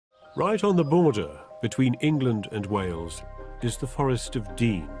Right on the border between England and Wales is the Forest of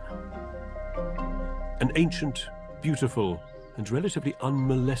Dean. An ancient, beautiful, and relatively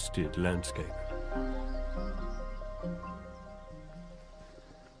unmolested landscape.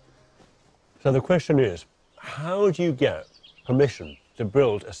 So the question is, how do you get permission to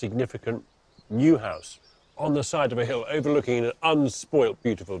build a significant new house on the side of a hill overlooking an unspoilt,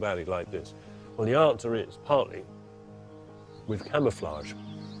 beautiful valley like this? Well, the answer is partly with camouflage.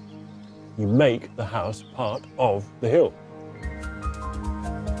 You make the house part of the hill.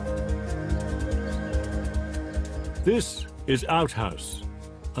 This is Outhouse,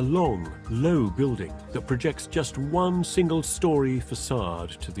 a long, low building that projects just one single-storey facade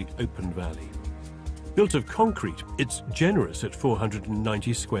to the open valley. Built of concrete, it's generous at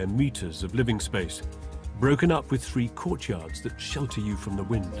 490 square meters of living space, broken up with 3 courtyards that shelter you from the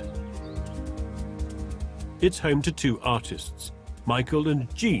wind. It's home to 2 artists, Michael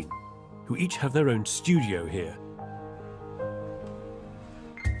and Jean, who each have their own studio here.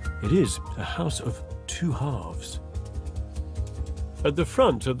 It is a house of 2 halves. At the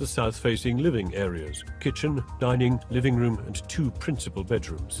front are the south-facing living areas, kitchen, dining, living room, and 2 principal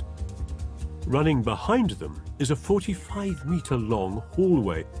bedrooms. Running behind them is a 45-metre-long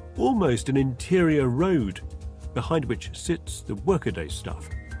hallway, almost an interior road, behind which sits the workaday stuff.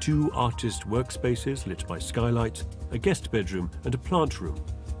 2 artist workspaces lit by skylights, a guest bedroom, and a plant room.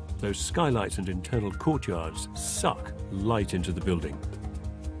 Those skylights and internal courtyards suck light into the building.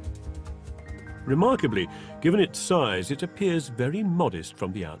 Remarkably, given its size, it appears very modest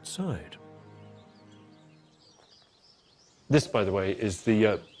from the outside. This, by the way, is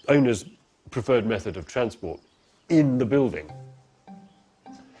the owner's preferred method of transport in the building.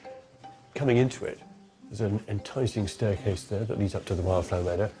 Coming into it, there's an enticing staircase there that leads up to the wildflower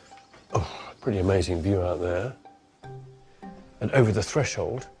meadow. Oh, pretty amazing view out there. And over the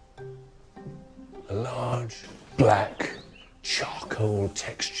threshold, a large, black, charcoal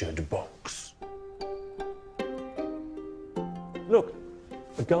textured box. Look,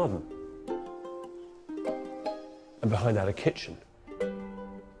 a garden. And behind that, a kitchen.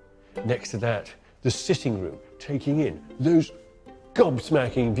 Next to that, the sitting room, taking in those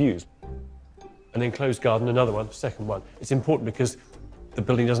gobsmacking views. An enclosed garden, another one, second one. It's important because the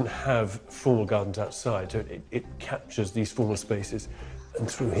building doesn't have formal gardens outside, so it captures these formal spaces. And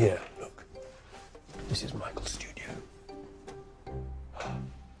through here, look, this is Michael's studio.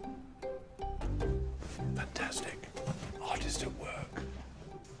 Fantastic. Artist at work.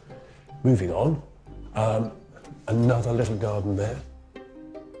 Moving on, another little garden there.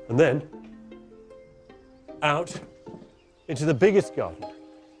 And then out into the biggest garden,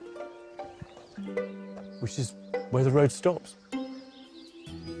 which is where the road stops.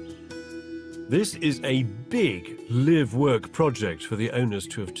 This is a big live-work project for the owners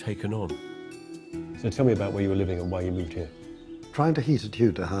to have taken on. So tell me about where you were living and why you moved here. Trying to heat a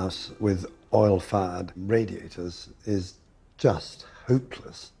Tudor house with oil-fired radiators is just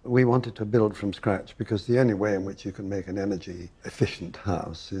hopeless. We wanted to build from scratch because the only way in which you can make an energy-efficient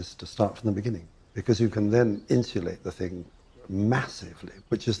house is to start from the beginning, because you can then insulate the thing massively,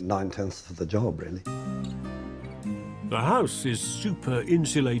 which is 9/10 of the job, really. The house is super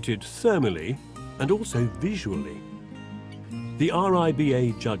insulated thermally and also visually. The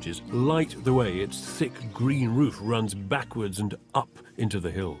RIBA judges light the way its thick green roof runs backwards and up into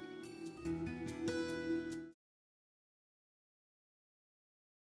the hill.